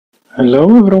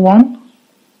Hello everyone,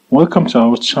 welcome to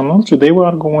our channel. Today we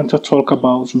are going to talk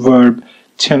about verb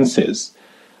tenses.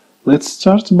 Let's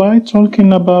start by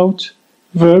talking about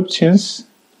verb tense.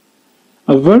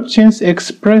 A verb tense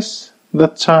expresses the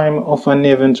time of an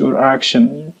event or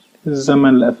action.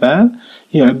 زمن الأفعال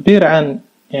يعبر عن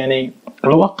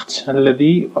الوقت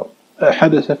الذي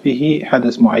حدث فيه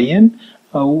حدث معين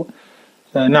أو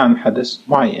حدث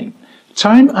معين.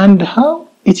 Time and how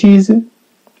it is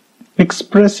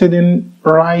expressed in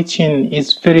writing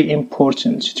is very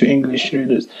important to English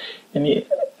readers.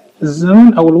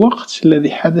 الزمن أو الوقت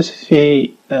الذي حدث فيه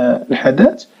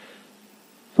الحدث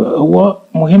فهو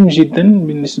مهم جدا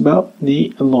بالنسبة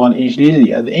للغة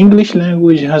الإنجليزية. The English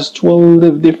language has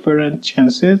 12 different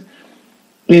tenses.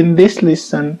 In this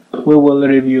lesson we will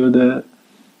review the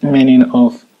meaning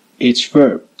of each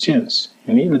verb tense.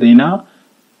 لدينا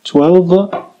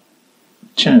 12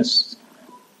 tenses.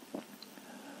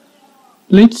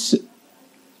 Let's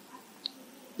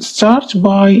start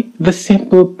by the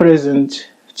simple present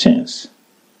tense.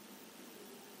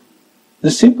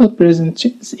 The simple present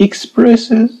tense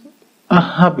expresses a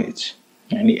habit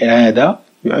عادة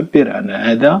يعبر عن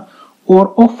عادة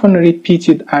or often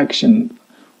repeated action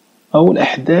أو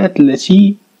الأحداث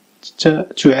التي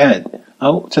تعاد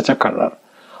أو تتكرر.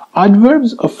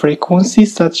 Adverbs of frequency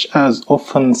such as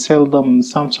often, seldom,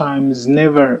 sometimes,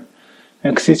 never,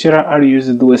 etc. are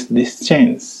used with this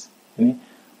tense.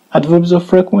 Adverbs of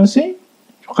frequency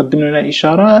تقدم لنا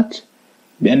إشارات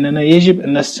بأننا يجب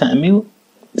أن نستعمل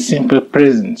simple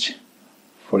present.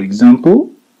 For example,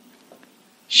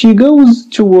 she goes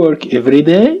to work every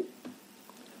day.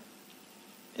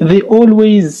 They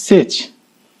always sit.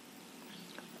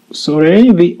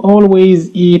 They always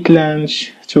eat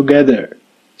lunch together.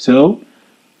 So,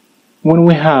 when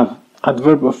we have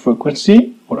adverb of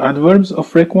frequency or adverbs of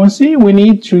frequency, we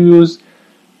need to use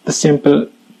the simple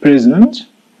present.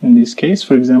 In this case,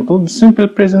 for example, the simple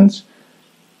present,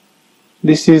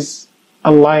 this is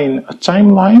a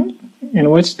timeline in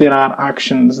which there are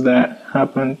actions that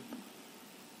happen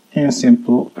in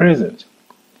simple present.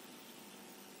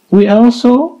 We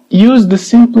also use the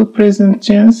simple present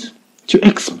tense to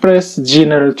express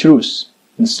general truths.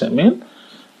 نستعمل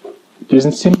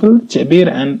present simple تعبير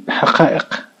عن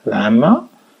الحقائق العامة.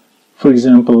 For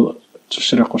example,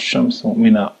 تشرق الشمس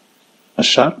من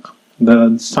الشرق.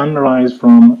 The sun rises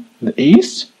from the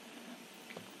east.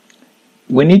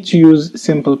 We need to use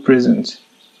simple present.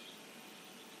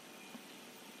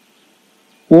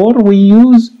 Or we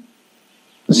use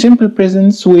simple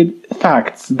presents with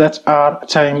facts that are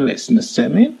timeless.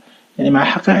 نستعمل مع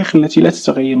حقائق التي لا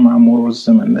تتغير مع مرور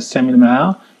الزمن. نستعمل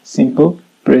معها simple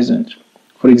present.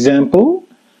 For example,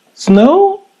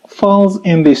 snow falls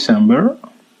in December,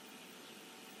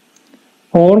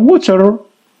 or water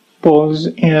boils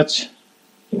at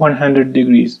 100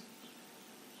 degrees.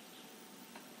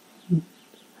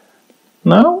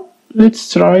 Now,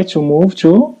 let's try to move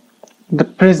to the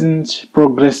present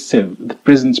progressive,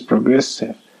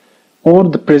 or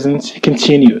the present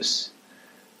continuous.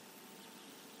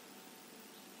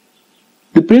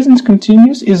 The present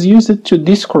continuous is used to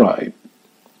describe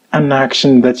an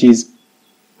action that is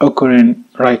occurring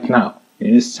right now.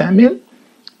 نستعمل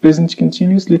present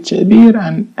continuous للتعبير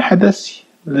عن حدث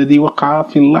الذي وقع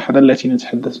في اللحظة التي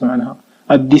نتحدث عنها.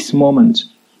 At this moment,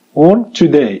 or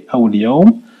today أو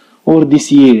اليوم, or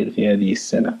this year في هذه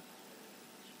السنة.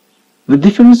 The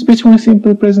difference between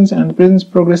simple present and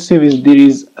present progressive is there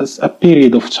is a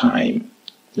period of time.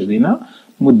 لدينا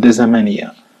مدة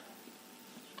زمنية.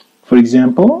 For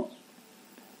example,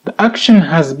 the action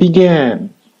has begun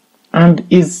and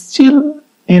is still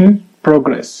in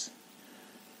progress.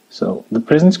 So the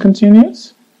present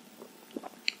continuous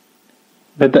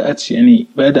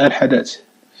بدأ الحدث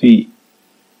في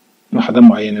لحظة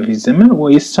معينة في الزمن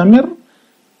ويستمر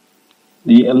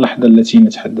للحظة التي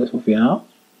نتحدث فيها.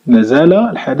 لازال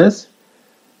الحدث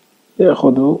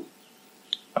يأخذ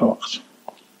وقت.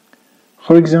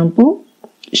 For example,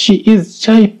 she is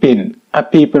typing a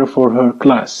paper for her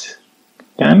class.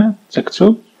 كانت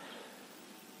تكتب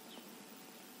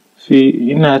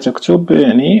إنها تكتب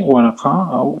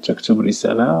ورقة أو تكتب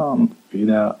رسالة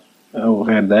أو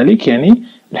غير ذلك.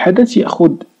 الحدث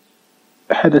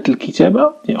حدث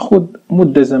الكتابة يأخذ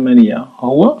مدة زمنية.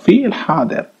 هو في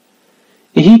الحاضر.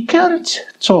 He can't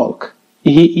talk.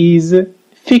 He is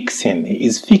fixing.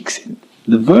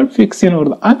 The verb fixing or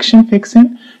the action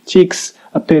fixing takes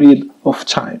a period of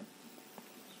time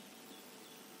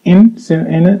in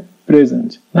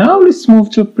present. Now let's move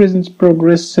to present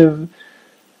progressive.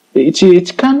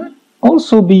 It can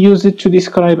also be used to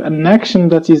describe an action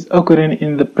that is occurring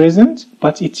in the present,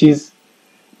 but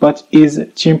but is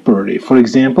temporary. For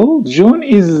example, John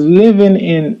is living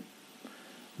in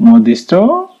Modesto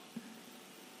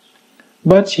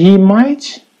but he might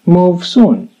move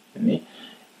soon. يعني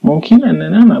ممكن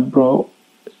أننا نعبر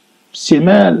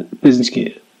باستعمال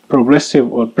present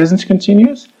progressive or present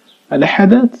continuous على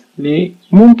حدث اللي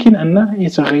ممكن أنه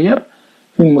يتغير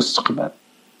في المستقبل.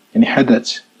 يعني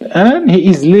حدث الآن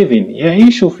he is living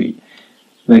يعيش فيه،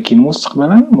 لكن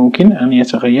مستقبلا ممكن أن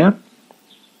يتغير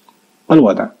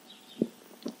الوضع.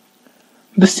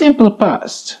 The simple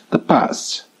past, the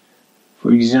past.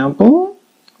 For example,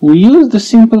 we use the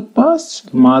simple past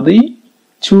الماضي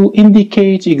to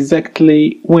indicate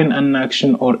exactly when an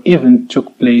action or event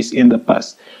took place in the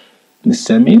past.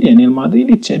 نستعمل يعني الماضي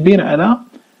للتعبير على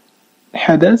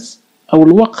الحدث أو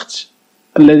الوقت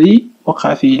الذي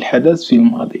وقع فيه الحدث في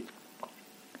الماضي.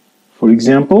 For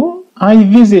example, I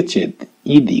visited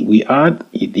we add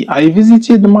I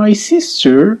visited my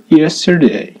sister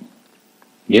yesterday.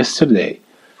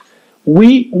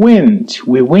 We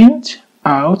went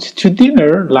out to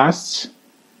dinner last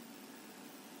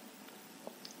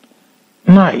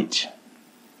night.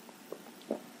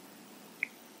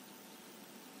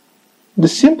 The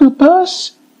simple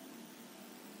past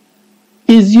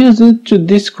is used to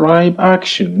describe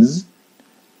actions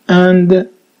and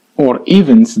or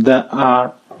events that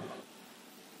are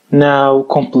now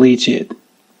completed.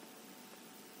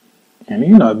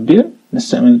 يعني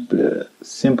نستعمل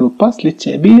simple past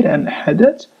للتعبير عن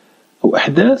حدث أو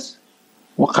أحداث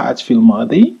وقعت في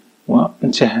الماضي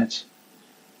وانتهت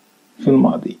في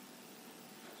الماضي.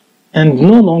 And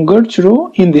no longer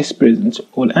true in this present.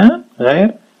 والآن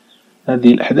غير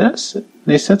هذه الأحداث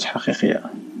ليست حقيقية.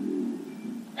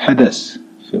 حدث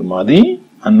في الماضي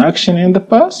an action in the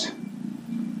past.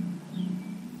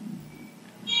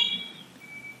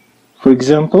 For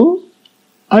example,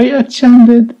 I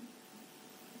attended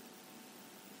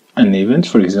an event,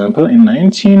 for example, in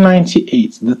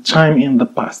 1998, the time in the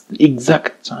past, the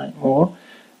exact time or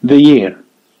the year.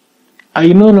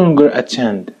 I no longer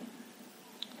attend.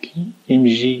 Okay.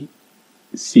 MGC.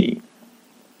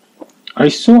 I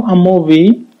saw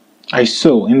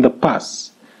in the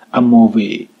past a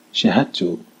movie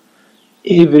شاهدته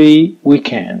every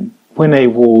weekend when I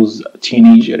was a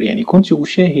teenager. يعني كنت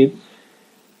أشاهد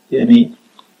يعني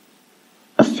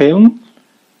a film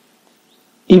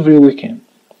every weekend.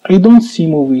 I don't see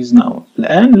movies now.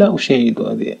 الآن لا أشاهد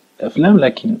هذه الأفلام،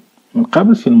 لكن من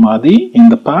قبل في الماضي in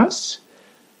the past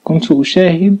كنت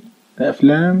أشاهد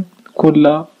الأفلام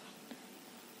كل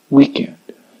weekend.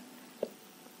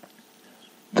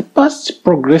 The past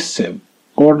progressive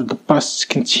or the past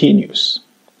continuous.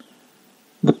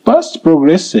 The past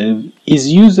progressive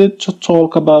is used to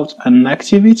talk about an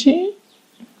activity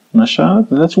نشاط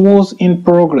that was in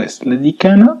progress الذي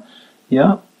كان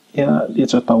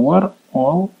يتطور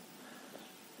أو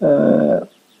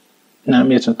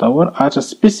نعم يتطور at a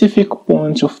specific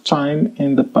point of time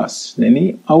in the past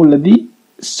يعني أو الذي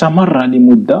استمر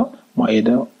لمدة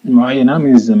معينة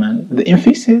من الزمان. The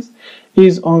emphasis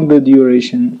is on the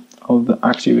duration of the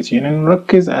activity. يعني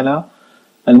نركز على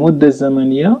المدة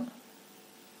الزمنية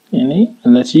يعني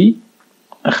التي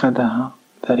أخذها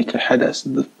ذلك الحدث.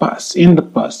 The past, in the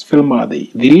past في الماضي.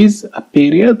 There is a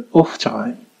period of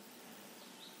time.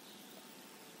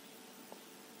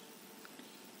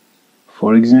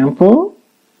 For example,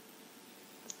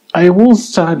 I was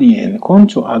studying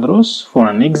كنت أدرس for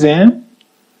an exam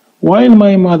while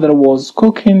my mother was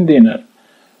cooking dinner.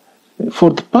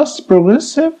 For the past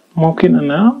progressive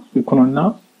ممكن أن يكون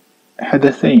لنا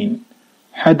حدثين،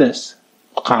 حدث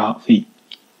وقع في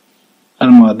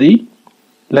الماضي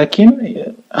لكن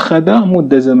أخذ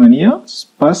مدة زمنية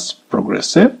past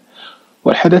progressive،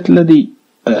 والحدث الذي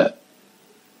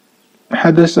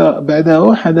حدث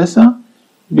بعده حدث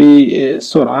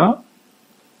بسرعة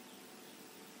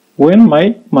when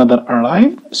my mother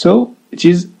arrived, so it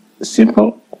is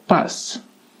simple past.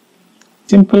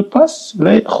 Simple past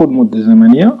لا يأخذ مدة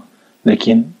زمنية،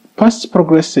 لكن past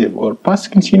progressive or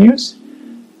past continuous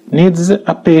needs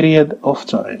a period of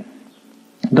time.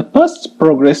 The past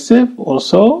progressive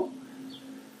also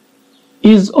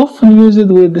is often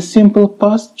used with the simple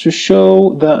past to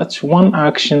show that one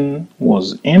action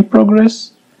was in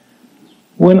progress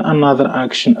when another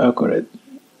action occurred.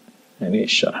 يعني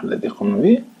الشرح الذي قمنا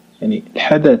به يعني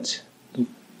الحدث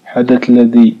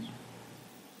الذي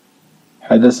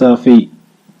حدث في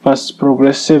past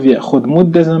progressive يأخذ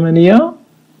مدة زمنية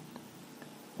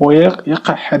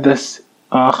ويقع حدث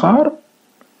آخر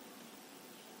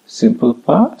simple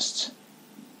past.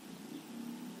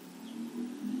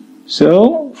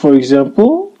 So, for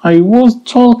example, I was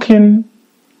taking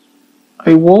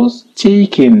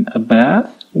a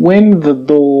bath when the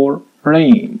door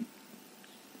rang.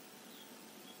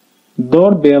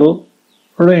 Doorbell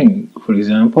ring. For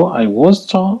example, I was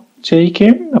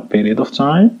taking a period of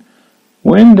time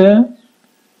when the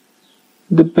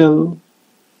bell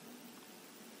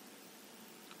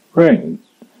rang.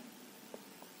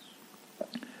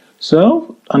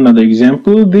 So another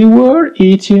example, they were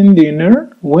eating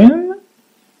dinner when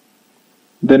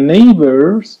the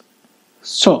neighbors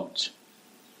stopped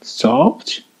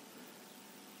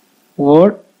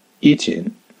were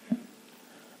eating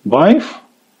by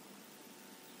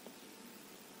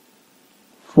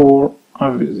for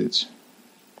a visit.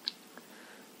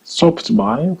 Stopped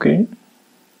by, okay,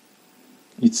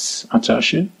 it's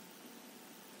attached.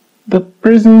 The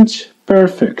present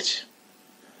perfect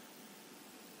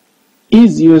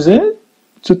is used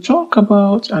to talk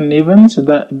about an event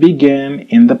that began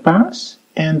in the past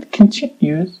and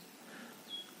continues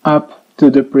up to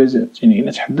the present. يعني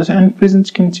نتحدث عن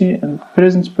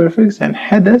present perfect عن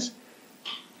حدث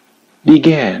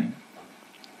began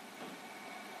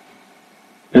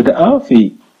بدأ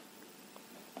في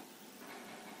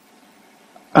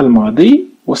الماضي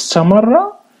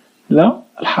واستمر إلى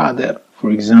الحاضر.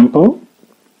 For example,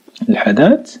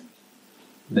 الحدث,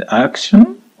 the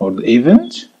action or the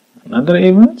event, another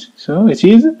event, so it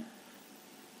is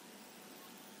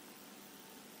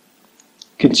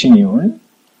continuing.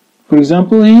 For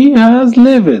example, he has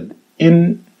lived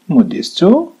in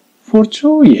Modesto for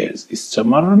 2 years.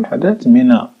 استمر الحدث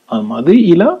من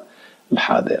الماضي إلى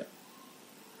الحاضر.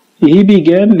 He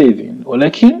began living,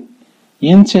 ولكن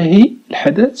ينتهي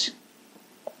الحدث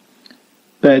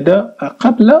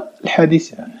قبل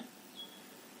الحادثة عنه.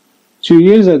 2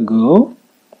 years ago,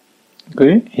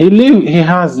 okay, he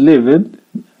has lived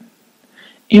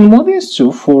in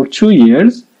Modesto for 2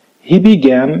 years. He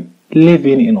began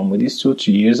living in Modesto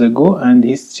 2 years ago and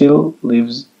he still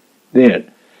lives there.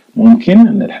 ممكن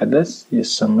أن الحدث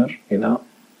يستمر إلى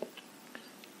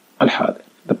الحاضر.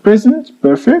 The present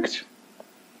perfect.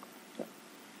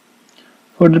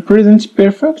 For the present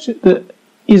perfect,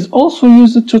 is also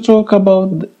used to talk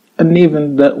about an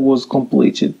event that was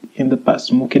completed in the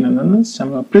past. ممكن أن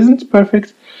نسمى present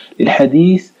perfect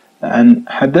للحديث عن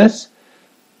حدث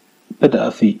بدأ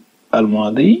في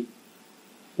الماضي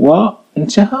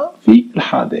وانتهى في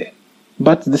الحاضر.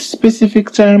 But the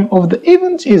specific time of the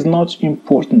event is not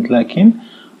important. لكن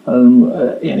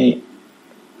يعني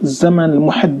الزمن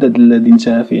المحدد الذي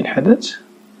انتهى فيه الحدث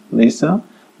ليس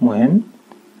مهم.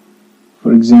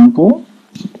 For example,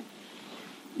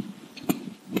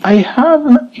 I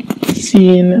have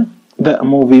seen that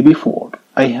movie before.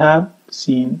 I have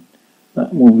seen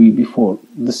that movie before.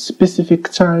 The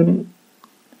specific time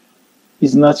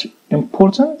is not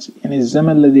important. يعني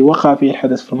الزمن الذي وقع فيه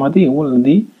الحدث في الماضي هو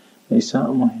الذي ليس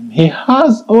مهم. He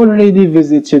has already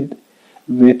visited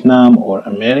Vietnam or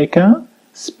America.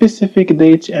 Specific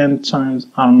dates and times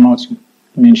are not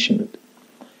mentioned.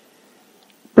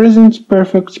 Present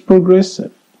perfect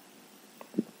progressive.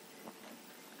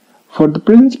 For the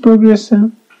present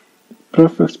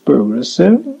perfect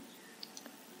progressive,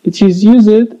 it is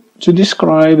used to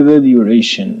describe the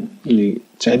duration,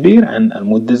 للتعبير عن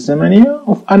المدة الزمنية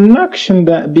of an action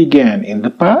that began in the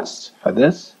past,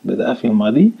 حدث بدأ في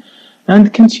الماضي,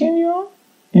 and continue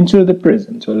into the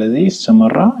present, والذي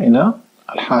استمر إلى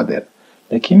الحاضر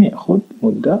لكن يأخذ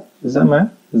مدة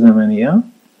زمنية.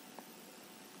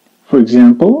 For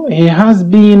example, he has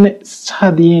been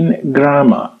studying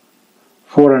grammar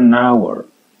for an hour.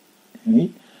 يعني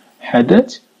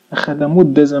حدث أخذ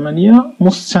مدة زمنية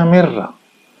مستمرة.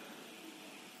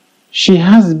 She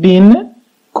has been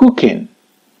cooking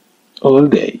all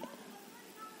day.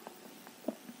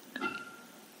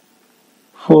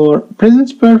 For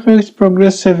present perfect,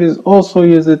 progressive is also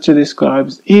used to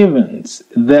describe events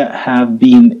that have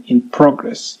been in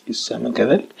progress. يسمى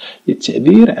كذلك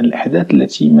للتعبير عن الأحداث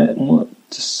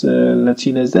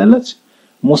التي لا زالت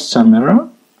مستمرة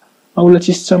أو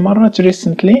التي استمرت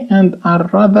recently and are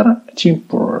rather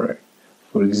temporary.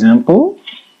 For example,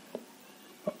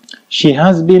 she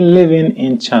has been living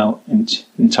in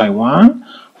Taiwan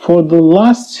for the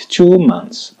last 2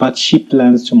 months, but she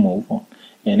plans to move on.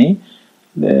 يعني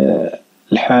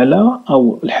الحالة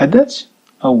أو الحدث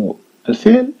أو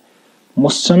الفعل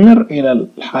مستمر إلى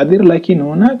الحاضر لكن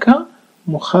هناك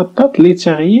مخطط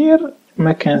لتغيير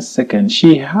مكان السكن.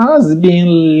 She has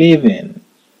been living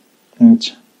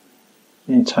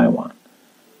in Taiwan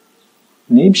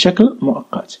بشكل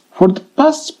مؤقت. For the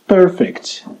past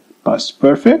perfect,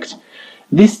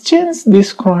 this tense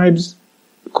describes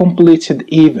completed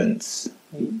events.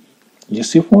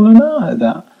 يصف لنا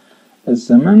هذا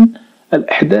الزمن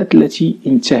الأحداث التي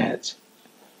انتهت.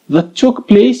 that took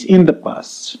place in the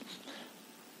past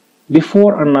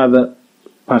before another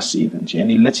past event،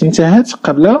 يعني التي انتهت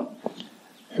قبل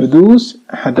حدوث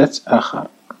حدث آخر.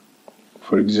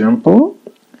 For example,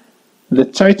 the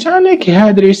Titanic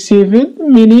had received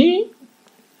many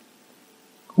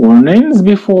warnings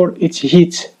before it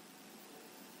hit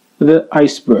the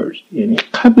iceberg، يعني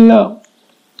قبل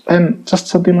أن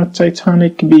تصطدم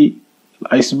التايتانيك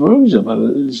بالآيسبرغ جبل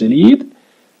الجليد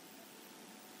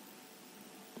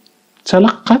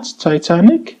تلقت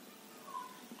تايتانيك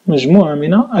مجموعة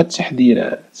من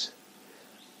التحذيرات.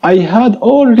 I had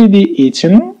already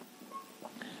eaten.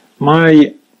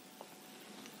 My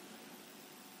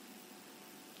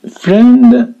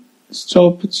friend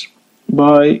stopped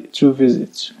by to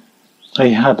visit. I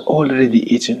had already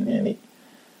eaten يعني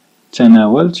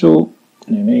تناولت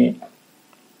يعني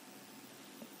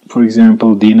for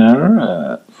example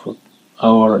dinner for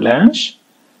our lunch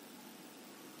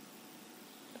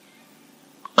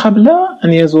قبل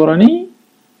أن يزورني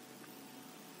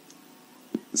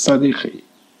صديقي.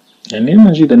 يعني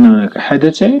نجد أن هناك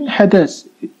حدثين، حدث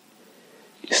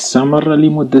استمر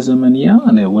لمدة زمنية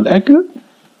هو الأكل،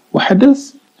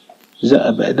 وحدث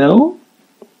جاء بعده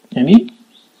يعني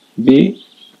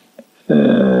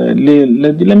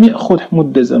الذي لم يأخذ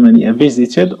مدة زمنية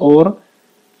visited or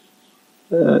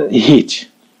hit،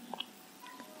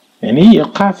 يعني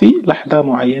يقع في لحظة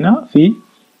معينة في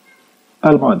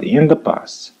الماضي in the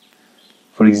past.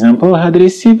 For example, had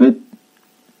received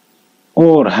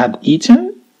or had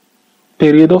eaten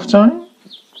period of time,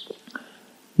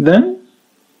 then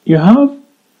you have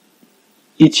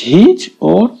it hit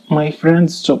or my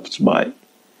friend stopped by.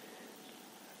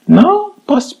 Now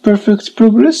past perfect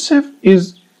progressive is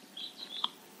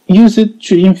used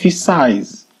to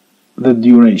emphasize the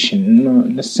duration.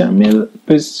 نستعمل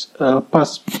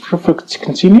past perfect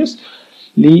continuous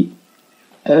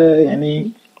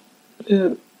يعني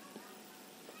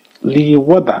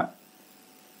لوضع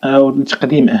أو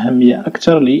لتقديم أهمية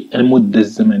أكثر للمدة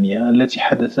الزمنية التي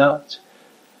حدثت،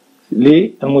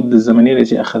 للمدة الزمنية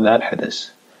التي أخذها الحدث.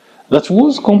 That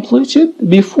was completed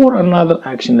before another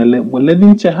action، والذي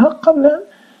انتهى قبل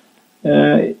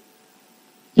أن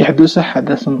يحدث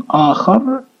حدث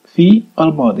آخر في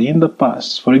الماضي in the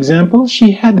past. For example,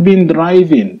 she had been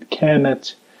driving. كانت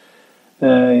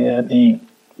يعني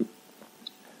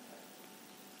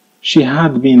she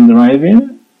had been driving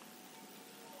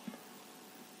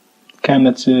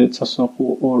كانت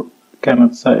تسوق or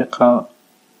كانت سائقة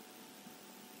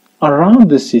around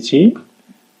the city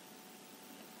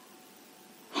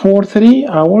for 3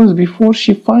 hours before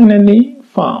she finally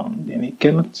found. يعني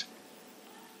كانت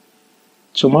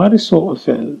تمارس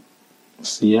الفعل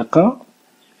السياقة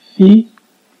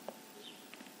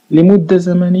لمدة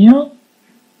زمنية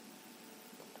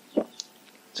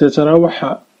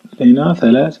تتراوح بين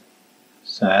 3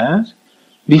 ساعات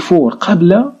before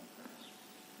قبل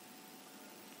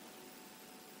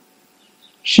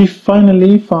she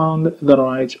finally found the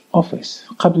right office،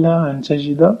 قبل أن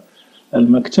تجد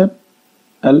المكتب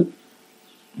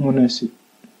المناسب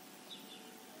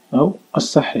أو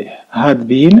الصحيح. had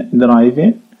been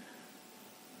driving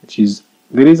which is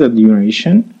there is a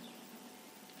duration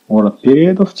or a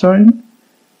period of time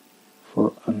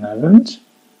for an event.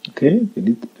 Okay,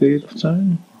 the period of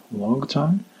time, long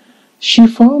time. She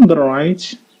found the right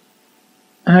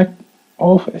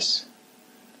office.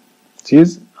 It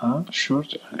is a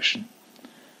short action.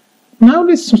 Now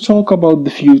let's talk about the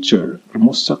future,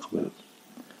 المستقبل.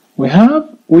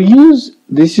 We use,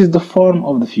 this is the form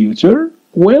of the future,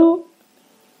 will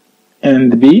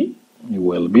and be.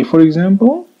 Will be, for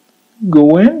example,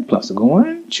 going plus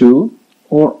going to,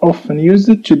 or often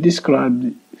used to describe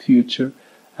the future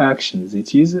actions.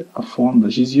 It is a form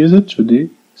that is used to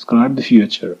describe the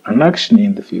future, an action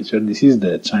in the future. This is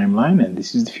the timeline and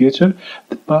this is the future,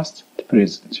 the past, the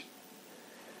present.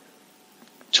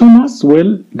 Thomas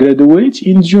will graduate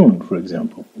in June, for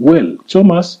example. Will,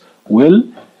 Thomas will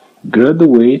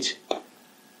graduate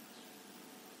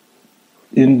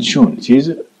in June. It is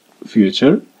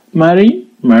future.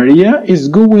 Maria is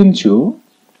going to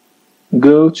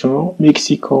go to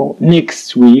Mexico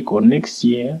next week or next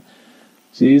year.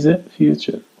 This is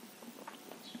future.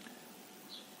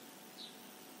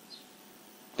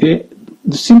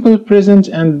 The simple present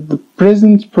and the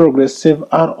present progressive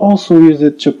are also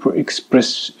used to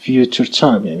express future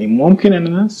time. يعني ممكن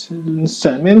أننا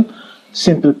نستعمل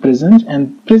simple present and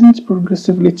present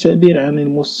progressive للتعبير عن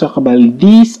المستقبل.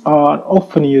 These are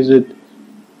often used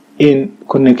in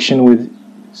connection with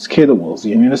schedules.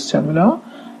 يعني نستعملها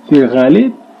في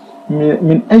الغالب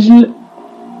من أجل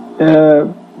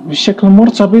بشكل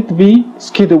مرتبط ب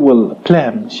schedule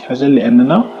plan، شي حاجة اللي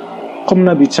أننا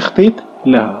قمنا بتخطيط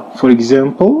لها. For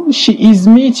example, she is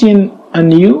meeting a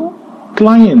new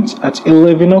client at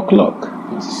 11 o'clock.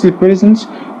 This is present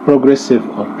progressive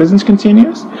or present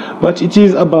continuous, but it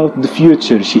is about the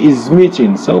future. She is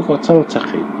meeting. سوف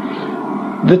تلتقي.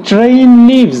 The train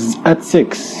leaves at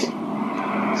 6.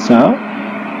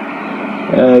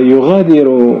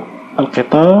 يغادر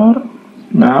القطار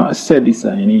مع 6.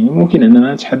 يعني ممكن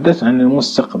أننا نتحدث عن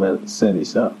المستقبل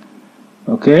 6.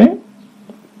 Okay.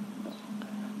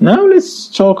 Now let's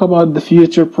talk about the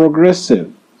future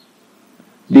progressive.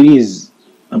 There is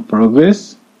a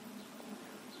progress.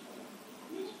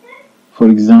 For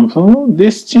example,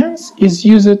 this tense is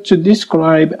used to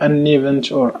describe an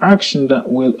event or action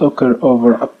that will occur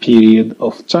over a period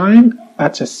of time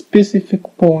at a specific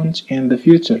point in the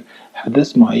future.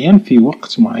 حدث معين في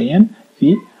وقت معين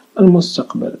في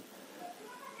المستقبل.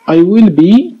 I will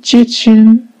be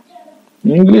teaching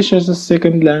English as a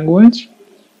second language.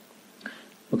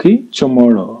 Okay,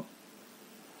 tomorrow.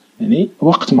 يعني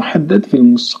وقت محدد في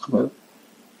المستقبل.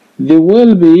 They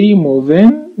will be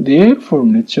moving their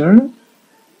furniture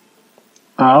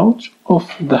out of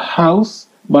the house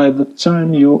by the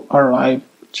time you arrive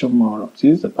tomorrow.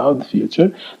 This is about the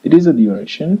future. There is a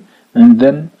duration and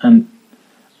then an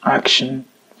action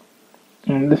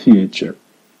in the future.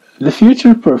 The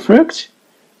future perfect,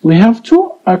 we have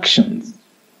two actions.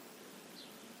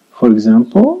 For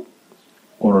example,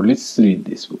 or let's read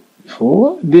this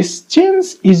before. This tense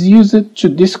is used to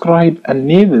describe an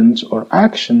event or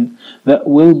action that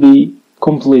will be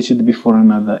completed before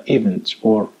another event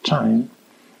or time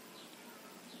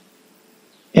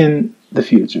in the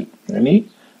future. يعني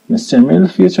نستعمل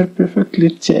future perfect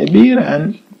للتعبير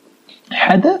عن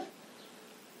حدث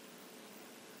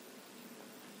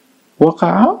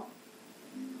وقع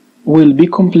will be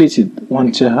completed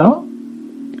وانتهى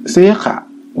سيقع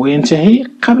وينتهي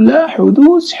قبل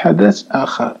حدوث حدث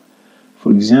آخر.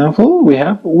 For example,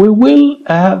 we will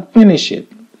have finished.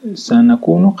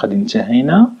 سنكون قد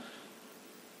انتهينا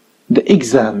the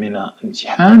exam من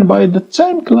الامتحان by the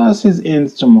time classes end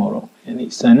tomorrow. يعني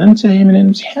سننتهي من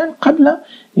الامتحان قبل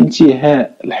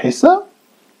انتهاء الحصة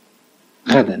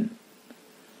غدا.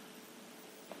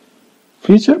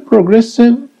 Future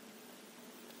progressive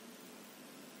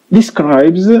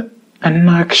describes an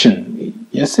action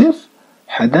يصف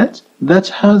حدث that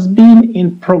has been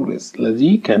in progress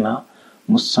الذي كان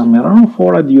مستمرا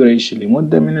for a duration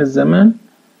لمدة من الزمان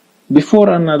before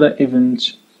another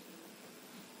event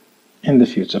in the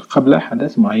future قبل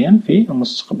حدث معين في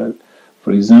المستقبل.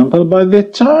 For example, by the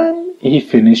time he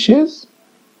finishes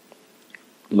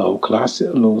low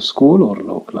school or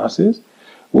low classes,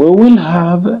 we will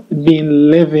have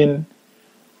been living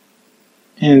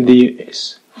in the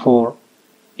US for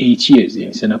 8 years.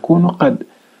 يعني سنكون قد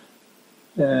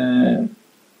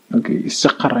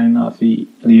استقرينا في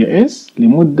اليوس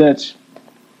لمدة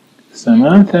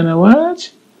 8 سنوات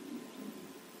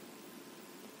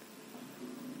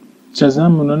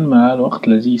تزامنا مع الوقت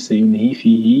الذي سينهي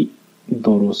فيه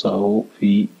دروسه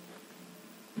في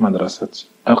مدرسة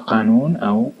القانون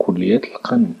أو كلية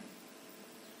القانون.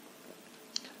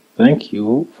 Thank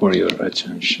you for your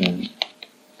attention.